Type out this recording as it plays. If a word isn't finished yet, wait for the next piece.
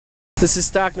This is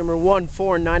stock number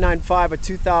 14995, a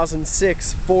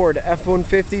 2006 Ford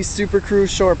F150 Supecrew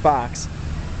short box.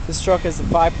 This truck has a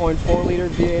 5.4 liter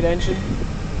V8 engine.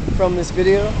 From this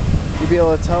video, you'll be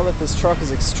able to tell that this truck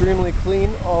is extremely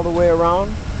clean all the way around.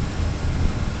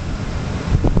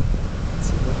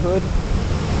 See the hood,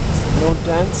 no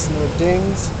dents, no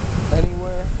dings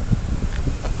anywhere.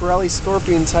 Pirelli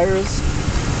Scorpion tires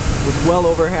with well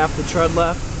over half the tread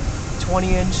left,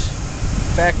 20-inch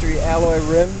factory alloy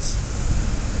rims.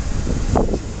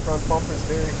 Front bumper is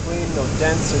very clean, no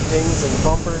dents or dings in the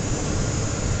bumper.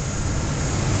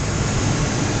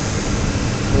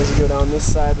 As you go down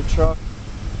this side of the truck,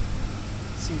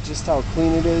 see just how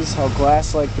clean it is, how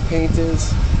glass-like the paint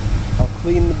is, how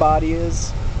clean the body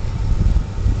is.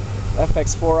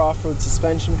 Fx4 off-road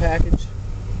suspension package.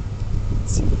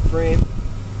 See the frame.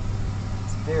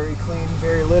 It's very clean,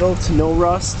 very little to no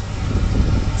rust.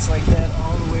 It's like that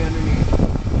all the way underneath.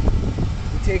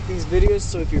 We take these videos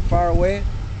so if you're far away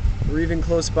or even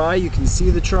close by, you can see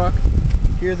the truck,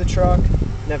 hear the truck,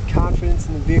 and have confidence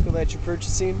in the vehicle that you're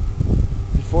purchasing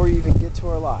before you even get to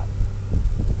our lot.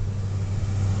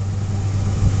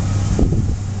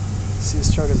 See,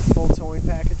 this truck has a full towing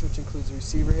package, which includes a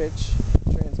receiver hitch,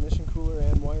 transmission cooler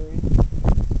and wiring,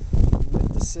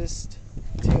 lift assist,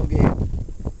 tailgate,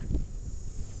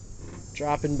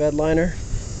 drop-in bed liner,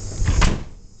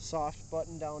 soft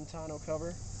button down tonneau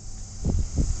cover.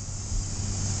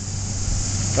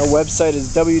 Our website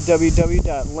is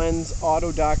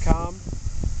www.lensauto.com.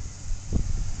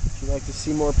 If you'd like to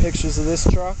see more pictures of this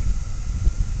truck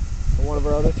or one of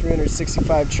our other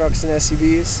 365 trucks and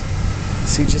SUVs,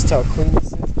 see just how clean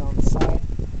this is down the side.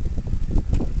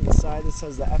 Inside this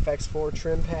has the Fx4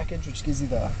 trim package, which gives you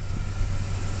the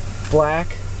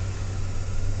black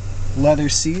leather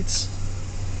seats.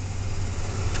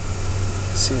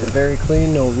 See, they're very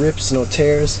clean, no rips, no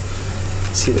tears.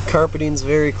 See, the carpeting's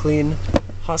very clean.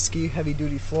 Husky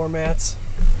heavy-duty floor mats.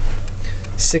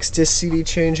 6-disc CD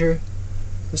changer.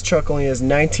 This truck only has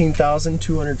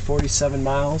 19,247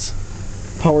 miles.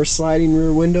 Power sliding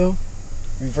rear window.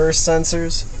 Reverse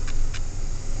sensors.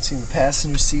 See, the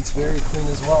passenger seat's very clean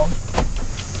as well.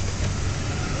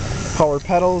 Power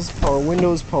pedals, power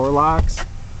windows, power locks.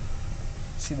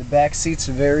 See, the back seats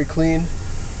are very clean.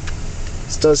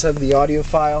 This does have the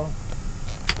audiophile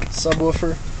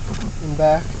subwoofer in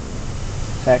back.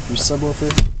 Factory subwoofer.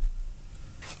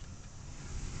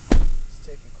 Let's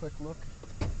take a quick look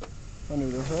under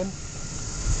the hood.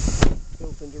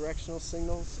 Built-in directional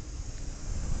signals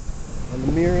on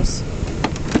the mirrors.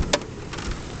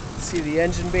 See, the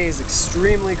engine bay is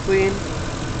extremely clean,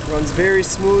 runs very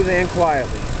smooth and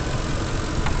quietly.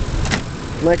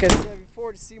 Like I said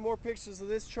before, to see more pictures of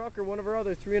this truck or one of our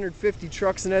other 350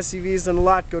 trucks and SUVs on the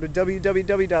lot, go to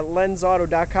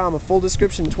www.lensauto.com. A full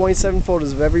description, 27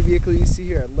 photos of every vehicle you see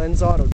here at Lens Auto.